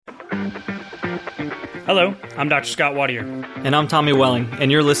Hello, I'm Dr. Scott Wadier. And I'm Tommy Welling,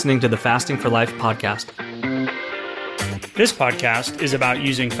 and you're listening to the Fasting for Life podcast. This podcast is about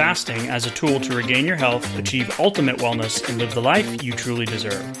using fasting as a tool to regain your health, achieve ultimate wellness, and live the life you truly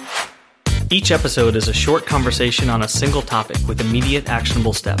deserve. Each episode is a short conversation on a single topic with immediate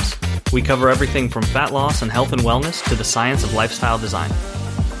actionable steps. We cover everything from fat loss and health and wellness to the science of lifestyle design.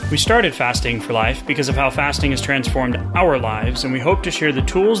 We started Fasting for Life because of how fasting has transformed our lives, and we hope to share the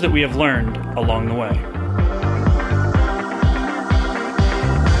tools that we have learned along the way.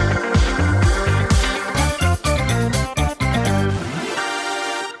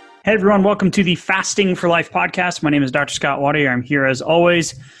 Hey everyone, welcome to the Fasting for Life podcast. My name is Dr. Scott Wadier. I'm here as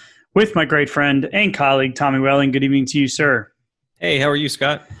always with my great friend and colleague, Tommy Welling. Good evening to you, sir. Hey, how are you,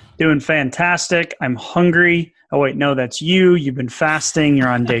 Scott? Doing fantastic. I'm hungry. Oh, wait, no, that's you. You've been fasting. You're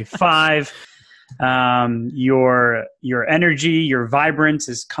on day 5. Your energy, your vibrance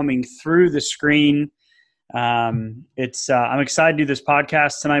is coming through the screen. I'm excited to do this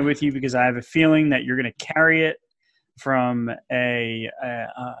podcast tonight with you because I have a feeling that you're going to carry it from a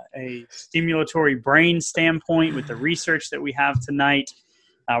stimulatory brain standpoint with the research that we have tonight.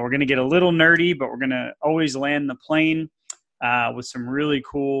 We're going to get a little nerdy, but we're going to always land the plane with some really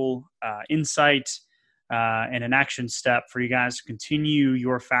cool insight and an action step for you guys to continue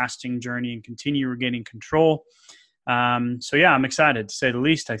your fasting journey and continue regaining control. So yeah, I'm excited to say the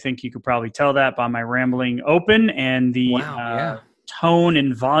least. I think you could probably tell that by my rambling open and the tone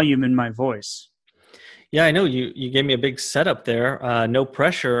and volume in my voice. Yeah, I know you gave me a big setup there, no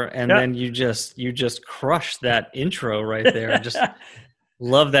pressure, and then you just crushed that intro right there. I just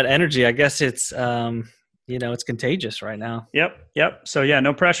love that energy. I guess it's it's contagious right now. Yep. So yeah,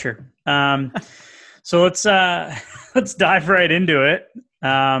 no pressure. So let's dive right into it.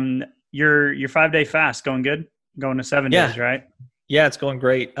 Your 5-day fast going good? Going to 7 days, right? Yeah, it's going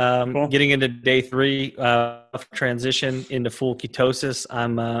great. Cool. Getting into day 3, transition into full ketosis.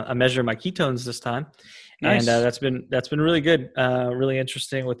 I'm measuring my ketones this time. Nice. And that's been really good, really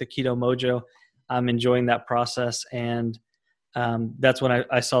interesting with the Keto Mojo. I'm enjoying that process, and that's when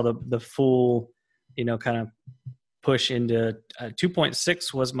I saw the full, kind of push into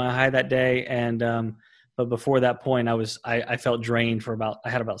 2.6 was my high that day, and but before that point, I felt drained for I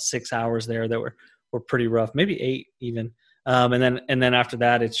had about 6 hours there that were pretty rough, maybe 8 even, and then after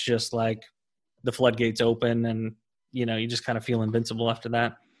that, it's just like the floodgates open, and you just kind of feel invincible after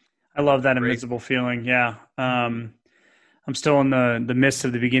that. I love that invincible feeling. Yeah. I'm still in the midst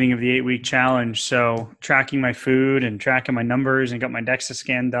of the beginning of the 8-week challenge. So tracking my food and tracking my numbers and got my DEXA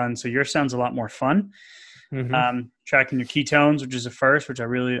scan done. So yours sounds a lot more fun. Mm-hmm. Tracking your ketones, which is a first, which I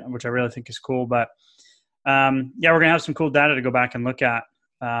really think is cool. But we're going to have some cool data to go back and look at.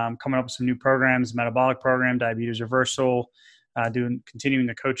 Coming up with some new programs, metabolic program, diabetes reversal, continuing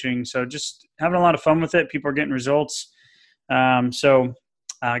the coaching. So just having a lot of fun with it. People are getting results. So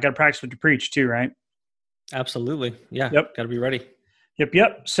I got to practice what you preach too, right? Absolutely. Yeah. Yep. Got to be ready.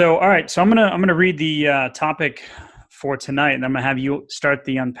 Yep. So, all right. So I'm gonna read the topic for tonight, and I'm gonna have you start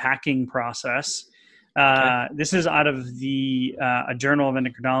the unpacking process. Okay. This is out of the a Journal of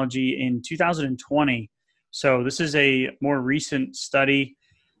Endocrinology in 2020. So this is a more recent study,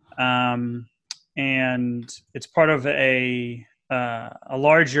 and it's part of a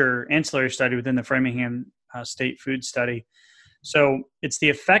larger ancillary study within the Framingham State Food Study. So it's the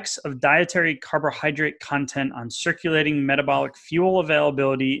effects of dietary carbohydrate content on circulating metabolic fuel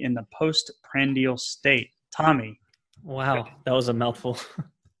availability in the postprandial state. Tommy. Wow, that was a mouthful.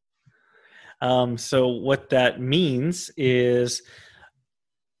 So what that means is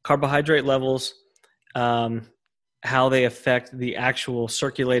carbohydrate levels, how they affect the actual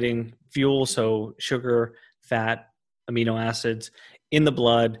circulating fuel, so sugar, fat, amino acids in the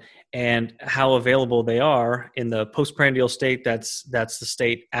blood, and how available they are in the postprandial state. That's the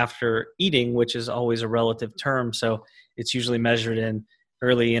state after eating, which is always a relative term. So it's usually measured in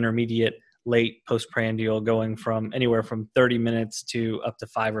early, intermediate, late postprandial, going from anywhere from 30 minutes to up to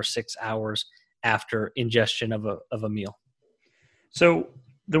 5 or 6 hours after ingestion of a meal. So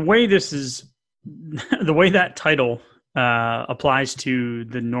the way that title applies to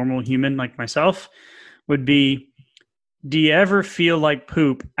the normal human like myself would be, do you ever feel like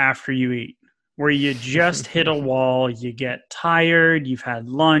poop after you eat? Where you just hit a wall, you get tired, you've had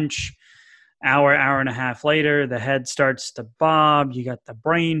lunch, hour and a half later, the head starts to bob, you got the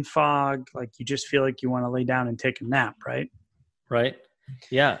brain fog, like you just feel like you want to lay down and take a nap, right? Right.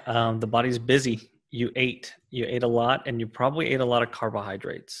 Yeah. The body's busy. You ate a lot, and you probably ate a lot of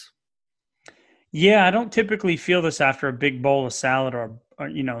carbohydrates. Yeah, I don't typically feel this after a big bowl of salad or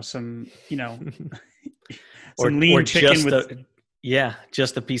some lean chicken Yeah,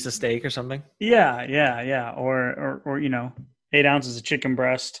 just a piece of steak or something. Yeah. Or 8 ounces of chicken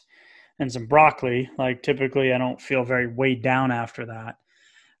breast and some broccoli. Like typically I don't feel very weighed down after that.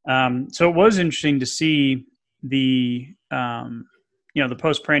 So it was interesting to see the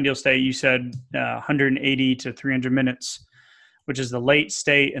postprandial state. You said 180 to 300 minutes, which is the late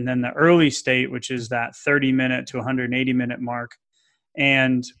state, and then the early state, which is that 30-minute to 180-minute mark.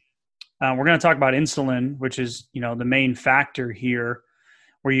 And we're going to talk about insulin, which is the main factor here,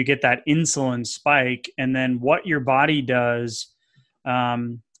 where you get that insulin spike, and then what your body does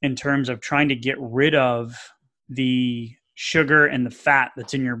in terms of trying to get rid of the sugar and the fat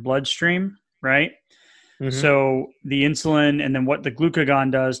that's in your bloodstream, right? Mm-hmm. So the insulin and then what the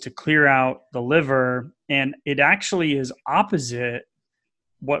glucagon does to clear out the liver, and it actually is opposite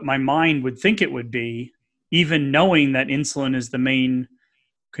what my mind would think it would be, even knowing that insulin is the main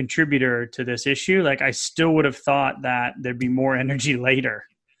contributor to this issue. Like I still would have thought that there'd be more energy later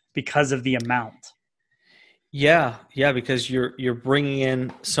because of the amount. Yeah, because you're bringing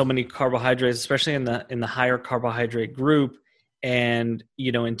in so many carbohydrates, especially in the higher carbohydrate group, and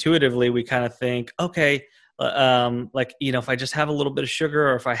intuitively we kind of think, okay, if I just have a little bit of sugar,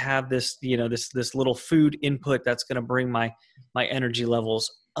 or if I have this this little food input, that's going to bring my energy levels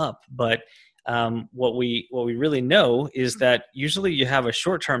up. But what we really know is that usually you have a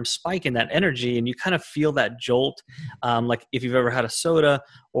short-term spike in that energy, and you kind of feel that jolt, like if you've ever had a soda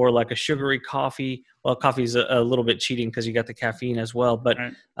or like a sugary coffee. Well, coffee's a little bit cheating because you got the caffeine as well, but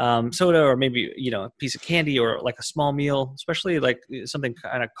right. Soda, or maybe a piece of candy, or like a small meal, especially like something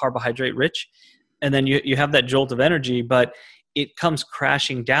kind of carbohydrate rich, and then you have that jolt of energy, but it comes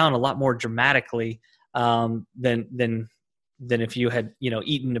crashing down a lot more dramatically than if you had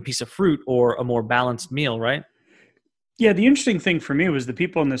eaten a piece of fruit or a more balanced meal, right? Yeah, the interesting thing for me was the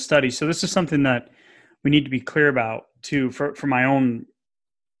people in this study. So this is something that we need to be clear about too, for my own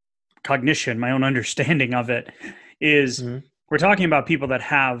cognition, my own understanding of it, is we're talking about people that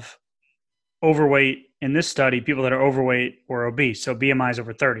have overweight in this study, people that are overweight or obese. So BMI is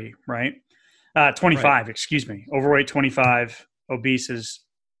over 30, right? 25, right. Excuse me. Overweight 25, obese is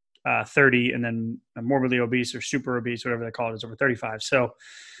 30, and then morbidly obese or super obese, whatever they call it, is over 35. So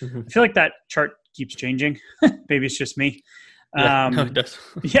I feel like that chart keeps changing. Maybe it's just me. Yeah, no, it does.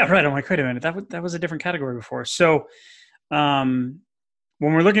 Yeah, right. I'm like, wait a minute, that was a different category before. So when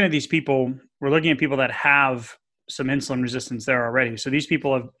we're looking at these people, we're looking at people that have some insulin resistance there already. So these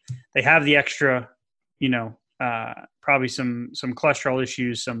people they have the extra, probably some cholesterol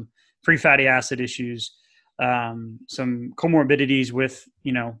issues, some free fatty acid issues, some comorbidities with,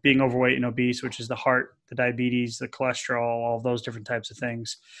 being overweight and obese, which is the heart, the diabetes, the cholesterol, all those different types of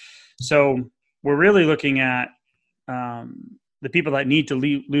things. So we're really looking at the people that need to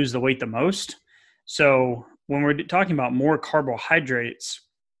lose the weight the most. So when we're talking about more carbohydrates,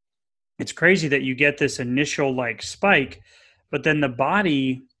 it's crazy that you get this initial like spike, but then the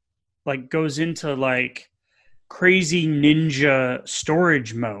body like goes into like crazy ninja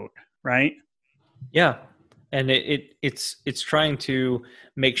storage mode, right? Yeah. And it's trying to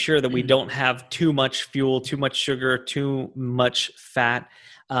make sure that we don't have too much fuel, too much sugar, too much fat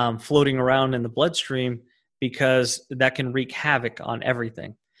floating around in the bloodstream, because that can wreak havoc on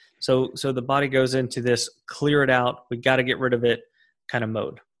everything. So the body goes into this clear it out, we got to get rid of it kind of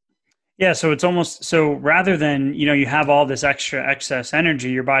mode. Yeah, so it's almost, so rather than, you have all this extra excess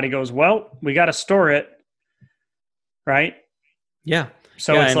energy, your body goes, well, we got to store it, right? Yeah.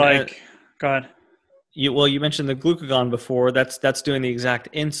 So it's like, go ahead. You mentioned the glucagon before. That's doing the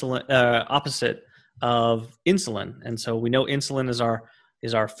exact insulin opposite of insulin, and so we know insulin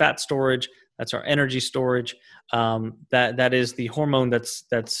is our fat storage. That's our energy storage. That is the hormone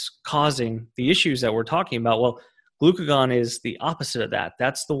that's causing the issues that we're talking about. Well, glucagon is the opposite of that.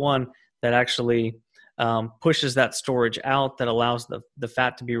 That's the one that actually pushes that storage out, that allows the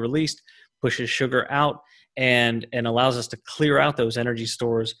fat to be released, pushes sugar out, and allows us to clear out those energy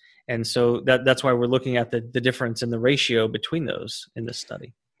stores. And so that's why we're looking at the difference in the ratio between those in this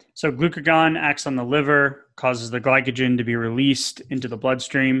study. So glucagon acts on the liver, causes the glycogen to be released into the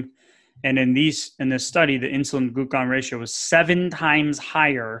bloodstream. And in this study, the insulin glucagon ratio was 7 times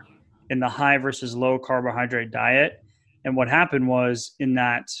higher in the high versus low carbohydrate diet. And what happened was in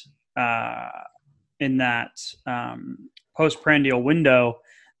that postprandial window,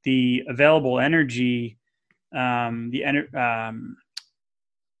 the available energy,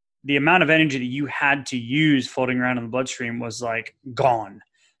 the amount of energy that you had to use floating around in the bloodstream was like gone.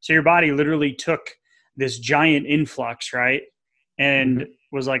 So your body literally took this giant influx, right? And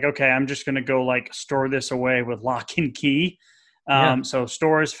was like, okay, I'm just going to go like store this away with lock and key. So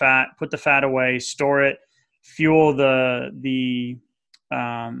store as fat, put the fat away, store it. fuel the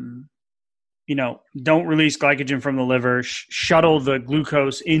don't release glycogen from the liver, shuttle the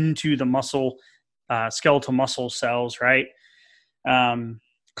glucose into the muscle, skeletal muscle cells, right?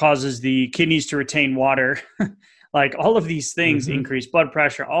 Causes the kidneys to retain water. Like all of these things, increase blood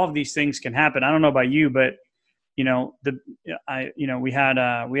pressure, all of these things can happen. I don't know about you, but we had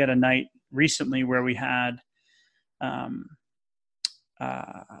a night recently where we had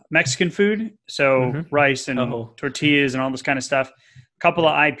Mexican food. So rice and tortillas and all this kind of stuff, a couple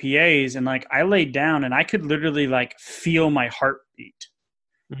of IPAs. And like, I laid down and I could literally like feel my heartbeat.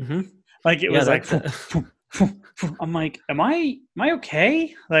 Like it was like, I'm like, am I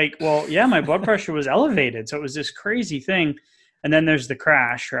okay? Like, well, yeah, my blood pressure was elevated. So it was this crazy thing. And then there's the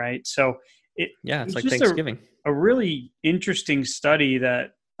crash, right? So it's like Thanksgiving. A really interesting study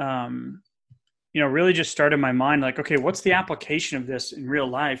that, really just started my mind like, okay, what's the application of this in real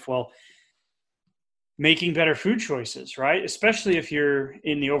life? Well, making better food choices, right? Especially if you're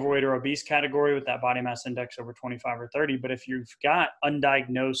in the overweight or obese category with that body mass index over 25 or 30. But if you've got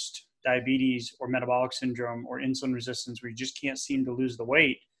undiagnosed diabetes or metabolic syndrome or insulin resistance where you just can't seem to lose the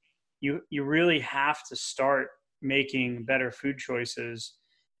weight, you really have to start making better food choices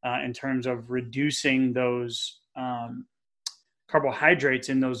in terms of reducing those carbohydrates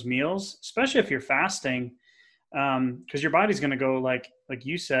in those meals, especially if you're fasting, because your body's going to go like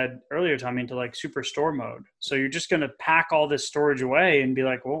you said earlier, Tommy, into like superstore mode. So you're just going to pack all this storage away and be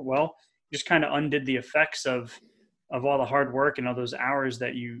like, well, just kind of undid the effects of all the hard work and all those hours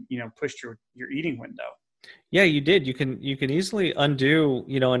that you pushed your eating window. Yeah, you did. You can easily undo,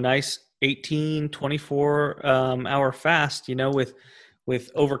 a nice 18, 24 hour fast,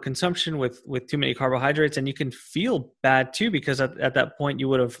 with overconsumption, with too many carbohydrates. And you can feel bad too, because at that point you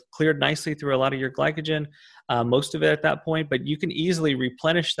would have cleared nicely through a lot of your glycogen, most of it at that point, but you can easily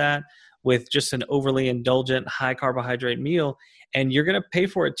replenish that with just an overly indulgent high carbohydrate meal. And you're going to pay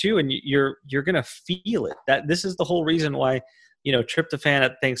for it too. And you're going to feel it. That this is the whole reason why, tryptophan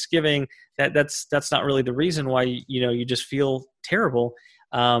at Thanksgiving, that's not really the reason why, you just feel terrible.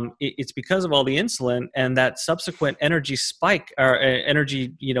 It's because of all the insulin and that subsequent energy spike or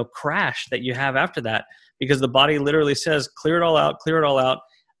energy, crash that you have after that, because the body literally says, clear it all out.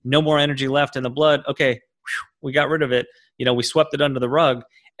 No more energy left in the blood. Okay. We got rid of it. We swept it under the rug.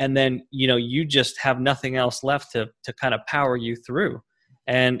 And then, you just have nothing else left to kind of power you through.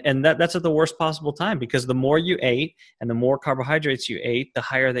 And that's at the worst possible time, because the more you ate and the more carbohydrates you ate, the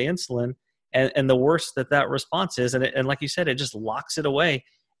higher the insulin and the worse that response is. And like you said, it just locks it away.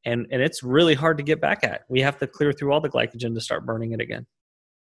 And it's really hard to get back at. We have to clear through all the glycogen to start burning it again.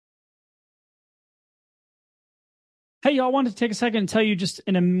 Hey, y'all, I wanted to take a second and tell you just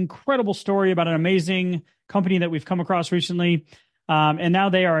an incredible story about an amazing company that we've come across recently. And now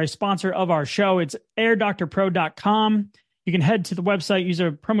they are a sponsor of our show. It's airdoctorpro.com. You can head to the website, use a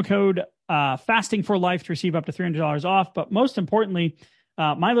promo code fasting for life to receive up to $300 off. But most importantly,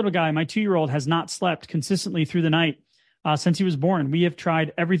 my little guy, my 2-year-old, has not slept consistently through the night since he was born. We have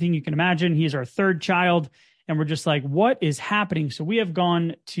tried everything you can imagine. He is our 3rd child. And we're just like, what is happening? So we have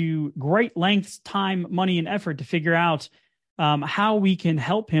gone to great lengths, time, money, and effort to figure out how we can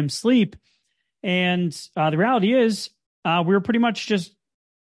help him sleep. And the reality is we were pretty much just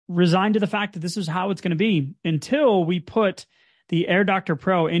resigned to the fact that this is how it's going to be until we put the Air Doctor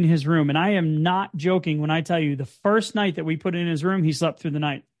Pro in his room. And I am not joking when I tell you the first night that we put it in his room, he slept through the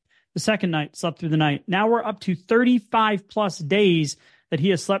night. The second night, slept through the night. Now we're up to 35 plus days that he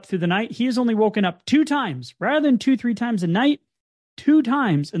has slept through the night. He has only woken up 2 times rather than 2-3 times a night, 2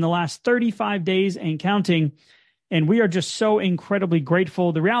 times in the last 35 days and counting. And we are just so incredibly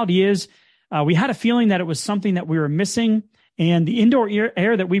grateful. The reality is we had a feeling that it was something that we were missing. And the indoor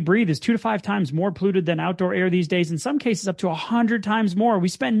air that we breathe is 2 to 5 times more polluted than outdoor air these days. In some cases, up to 100 times more. We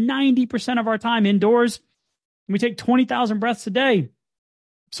spend 90% of our time indoors, and we take 20,000 breaths a day.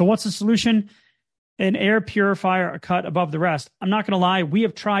 So what's the solution? An air purifier, a cut above the rest. I'm not going to lie. We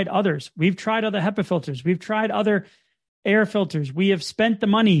have tried others. We've tried other HEPA filters. We've tried other air filters. We have spent the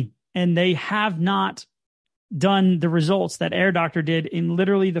money, and they have not done the results that Air Doctor did in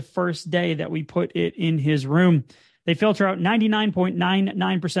literally the first day that we put it in his room. They filter out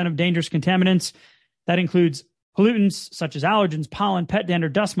 99.99% of dangerous contaminants. That includes pollutants such as allergens, pollen, pet dander,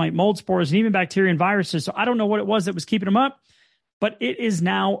 dust mite, mold spores, and even bacteria and viruses. So I don't know what it was that was keeping them up, but it is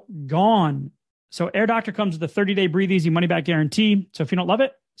now gone. So Air Doctor comes with a 30-day breathe easy money back guarantee. So if you don't love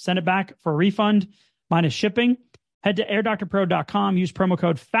it, send it back for a refund minus shipping. Head to airdoctorpro.com. Use promo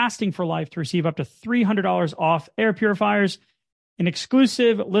code FASTING for life to receive up to $300 off air purifiers. An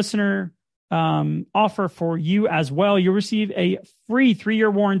exclusive listener offer for you as well. You'll receive a free 3-year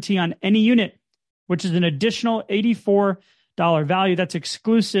warranty on any unit which is an additional $84 value. That's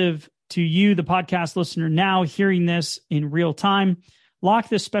exclusive to you, the podcast listener, now hearing this in real time. Lock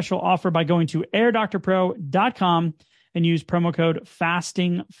this special offer by going to airdoctorpro.com and use promo code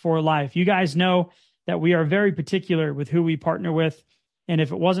fasting for life. You guys know that we are very particular with who we partner with. And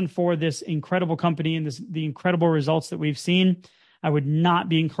if it wasn't for this incredible company and the incredible results that we've seen, I would not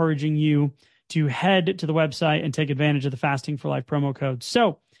be encouraging you to head to the website and take advantage of the Fasting for Life promo code.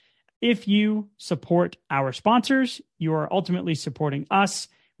 So if you support our sponsors, you are ultimately supporting us.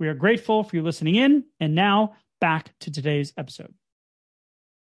 We are grateful for you listening in. And now back to today's episode.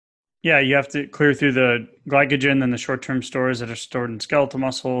 Yeah, you have to clear through the glycogen and the short-term stores that are stored in skeletal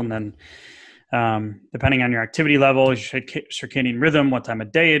muscle. And then depending on your activity level, your circadian rhythm, what time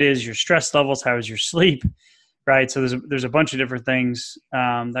of day it is, your stress levels, how is your sleep, right? So there's a bunch of different things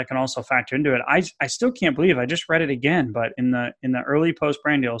that can also factor into it. I still can't believe I just read it again, but in the early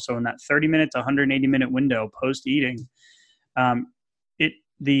post-prandial, so in that 30-minute to 180-minute window post-eating,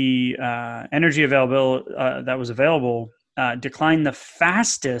 the energy available that was available declined the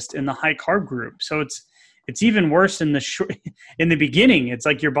fastest in the high carb group. So it's even worse in the beginning. It's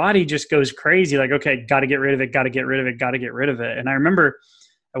like your body just goes crazy. Like, okay, got to get rid of it. Got to get rid of it. Got to get rid of it. And I remember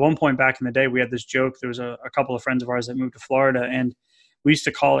at one point back in the day, we had this joke. There was a couple of friends of ours that moved to Florida, and we used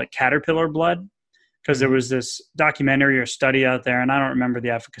to call it caterpillar blood because there was this documentary or study out there, and I don't remember the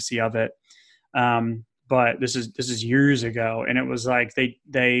efficacy of it. But this is years ago, and it was like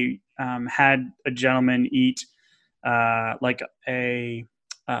they had a gentleman eat like a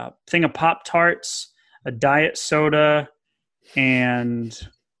thing of Pop-Tarts, a diet soda, and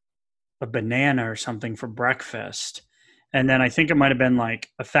a banana or something for breakfast. And then I think it might've been like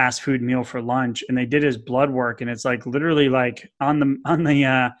a fast food meal for lunch, and they did his blood work. And it's like literally like on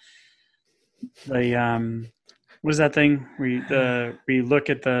the what is that thing? We look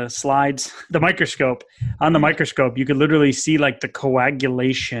at the slides, the microscope. On the microscope, you could literally see like the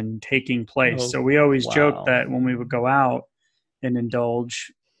coagulation taking place. Oh, so we always wow. joke that when we would go out and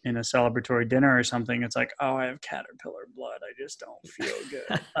indulge in a celebratory dinner or something, it's like, oh, I have caterpillar blood. I just don't feel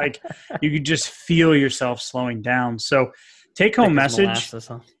good. Like you could just feel yourself slowing down. So take home message. Molasses,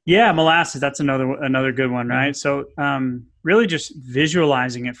 huh? Yeah, molasses. That's another good one, right? So really just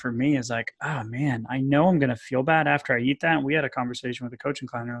visualizing it for me is like, oh man, I know I'm going to feel bad after I eat that. And we had a conversation with a coaching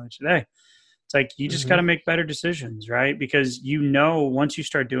client earlier today. It's like, you just got to make better decisions, right? Because once you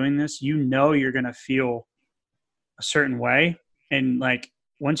start doing this, you're going to feel a certain way. And like,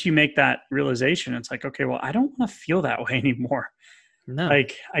 once you make that realization, it's like, okay, well, I don't want to feel that way anymore. No.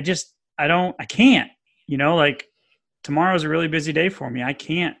 Like, I can't, like tomorrow's a really busy day for me. I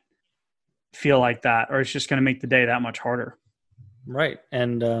can't feel like that, or it's just going to make the day that much harder. Right.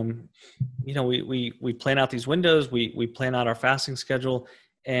 And, we plan out these windows, we plan out our fasting schedule,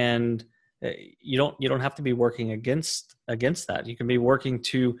 and you don't have to be working against that. You can be working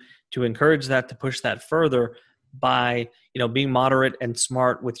to encourage that, to push that further by, being moderate and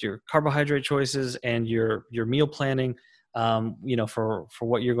smart with your carbohydrate choices and your meal planning, for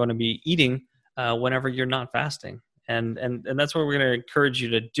what you're going to be eating whenever you're not fasting. And that's what we're going to encourage you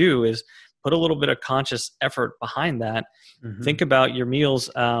to do, is put a little bit of conscious effort behind that. Mm-hmm. Think about your meals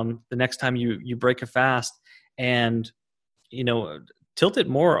the next time you break a fast, and tilt it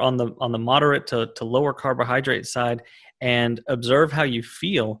more on the moderate to lower carbohydrate side, and observe how you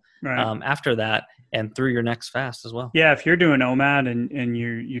feel after that and through your next fast as well. Yeah, if you're doing OMAD and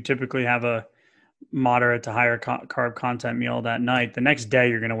you typically have a moderate to higher carb content meal that night, the next day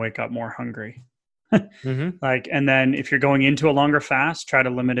you're going to wake up more hungry. Mm-hmm. And then if you're going into a longer fast, try to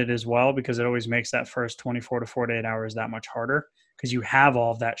limit it as well, because it always makes that first 24 to 48 hours that much harder, because you have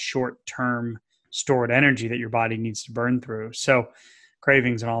all of that short-term stored energy that your body needs to burn through. So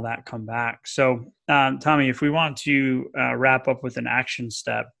cravings and all that come back. So Tommy, if we want to wrap up with an action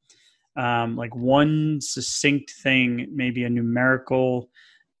step, like one succinct thing, maybe a numerical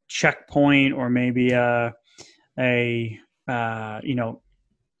checkpoint, or maybe a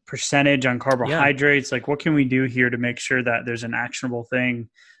percentage on carbohydrates. Like, what can we do here to make sure that there's an actionable thing,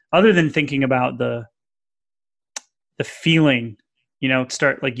 other than thinking about the feeling?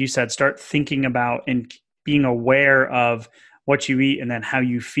 Start, like you said, start thinking about and being aware of what you eat, and then how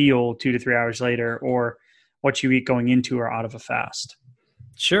you feel 2 to 3 hours later, or what you eat going into or out of a fast.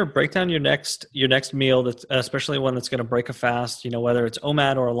 Sure. Break down your next meal, that's especially one that's going to break a fast, whether it's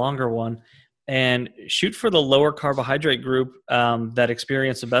OMAD or a longer one, and shoot for the lower carbohydrate group that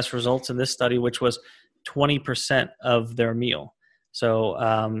experienced the best results in this study, which was 20% of their meal.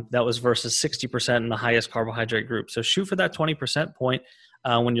 So that was versus 60% in the highest carbohydrate group. So shoot for that 20% point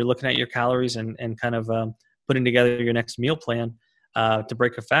when you're looking at your calories and kind of putting together your next meal plan to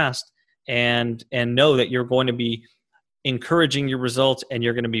break a fast. and know that you're going to be encouraging your results, and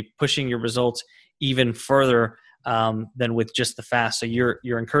you're going to be pushing your results even further than with just the fast. So you're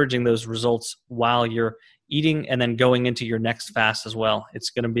encouraging those results while you're eating, and then going into your next fast as well.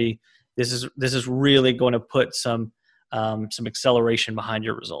 It's going to be this is really going to put some acceleration behind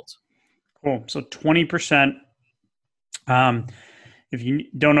your results. Cool. So 20%. If you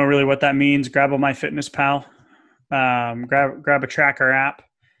don't know really what that means, grab a MyFitnessPal, grab a tracker app,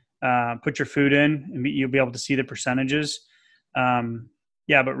 put your food in, and you'll be able to see the percentages.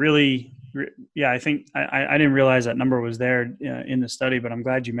 But really, I think I didn't realize that number was there in the study, but I'm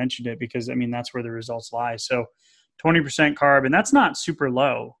glad you mentioned it, because I mean, that's where the results lie. So 20% carb, and that's not super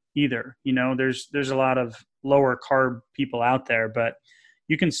low either. You know, there's a lot of lower carb people out there, but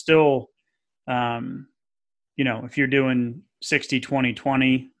you can still, if you're doing 60, 20,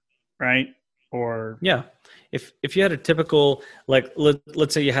 20, right? Or if you had a typical, like,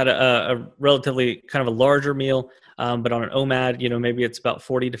 let's say you had a relatively kind of a larger meal, but on an OMAD, maybe it's about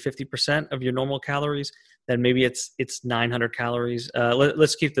 40 to 50% of your normal calories, then maybe it's 900 calories.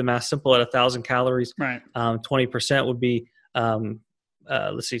 Let's keep the math simple at 1,000 calories. Right. 20% would be,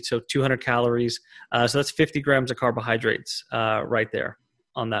 so 200 calories. So that's 50 grams of carbohydrates right there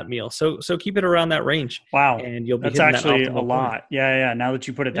on that meal. So keep it around that range. Wow. And you'll be That's hitting actually that a lot. Point. Yeah. Now that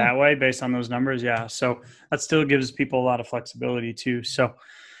you put it that way, based on those numbers. Yeah. So that still gives people a lot of flexibility too. So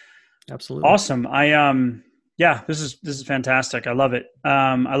absolutely. Awesome. This is fantastic. I love it.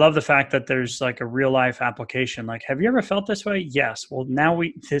 I love the fact that there's like a real life application. Like, have you ever felt this way? Yes. Well, now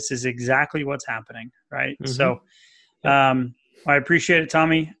this is exactly what's happening. Right. Mm-hmm. So, I appreciate it,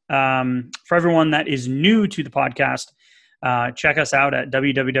 Tommy. For everyone that is new to the podcast, check us out at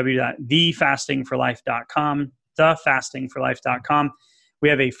www.thefastingforlife.com, thefastingforlife.com. We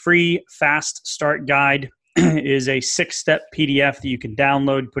have a free fast start guide. It is a 6-step PDF that you can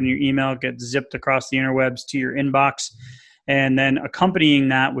download, put in your email, get zipped across the interwebs to your inbox. And then accompanying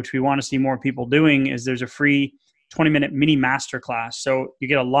that, which we want to see more people doing, is there's a free 20-minute mini masterclass. So you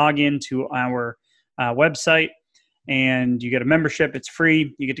get a login to our website, and you get a membership. It's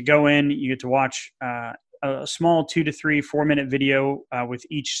free. You get to go in, you get to watch a small 2 to 3 4-minute video with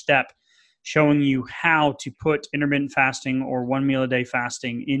each step, showing you how to put intermittent fasting or 1 meal a day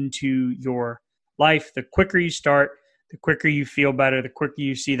fasting into your life. The quicker you start, the quicker you feel better, the quicker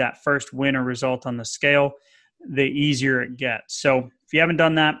you see that first win or result on the scale, the easier it gets. So if you haven't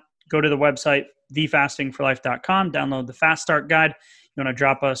done that, go to the website, thefastingforlife.com, download the Fast Start Guide. You want to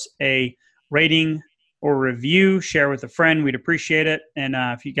drop us a rating or review, share with a friend. We'd appreciate it. And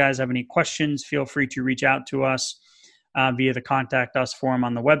if you guys have any questions, feel free to reach out to us via the Contact Us form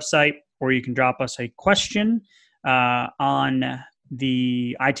on the website, or you can drop us a question on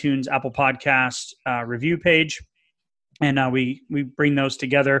the iTunes, Apple Podcast review page. And we bring those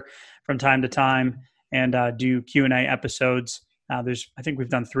together from time to time and do Q&A episodes. I think we've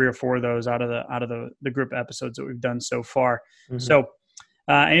done 3 or 4 of those out of the group episodes that we've done so far. Mm-hmm. So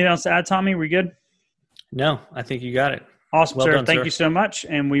anything else to add, Tommy? We good? No, I think you got it. Awesome, well sir. Done, Thank you so much,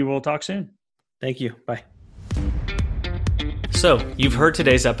 and we will talk soon. Thank you. Bye. So, you've heard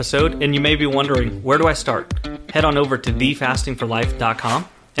today's episode, and you may be wondering, where do I start? Head on over to thefastingforlife.com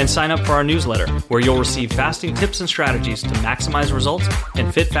and sign up for our newsletter, where you'll receive fasting tips and strategies to maximize results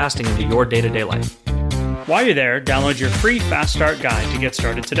and fit fasting into your day-to-day life. While you're there, download your free Fast Start Guide to get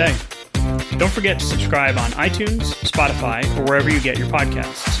started today. Don't forget to subscribe on iTunes, Spotify, or wherever you get your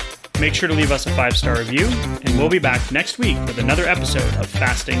podcasts. Make sure to leave us a 5-star review, and we'll be back next week with another episode of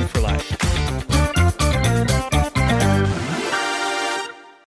Fasting for Life.